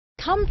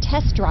Come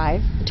test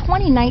drive the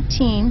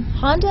 2019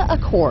 Honda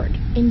Accord.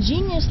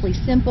 Ingeniously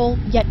simple,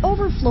 yet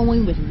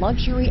overflowing with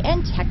luxury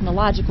and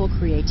technological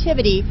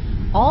creativity,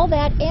 all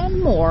that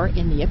and more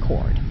in the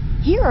Accord.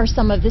 Here are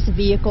some of this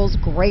vehicle's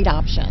great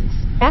options: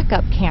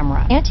 backup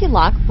camera,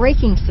 anti-lock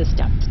braking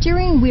system,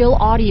 steering wheel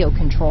audio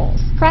controls,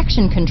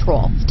 traction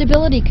control,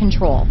 stability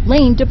control,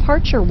 lane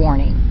departure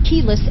warning,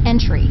 keyless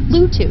entry,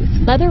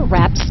 Bluetooth,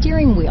 leather-wrapped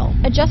steering wheel,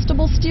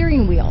 adjustable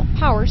steering wheel,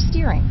 power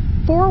steering,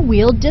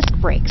 four-wheel disc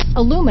brakes,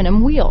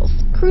 aluminum wheels,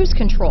 cruise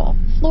control,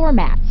 floor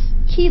mats,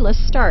 keyless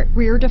start,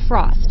 rear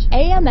defrost,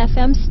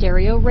 AM/FM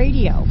stereo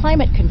radio,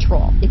 climate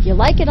control. If you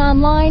like it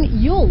online,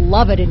 you'll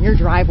love it in your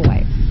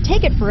driveway.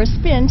 Take it for a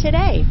spin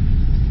today.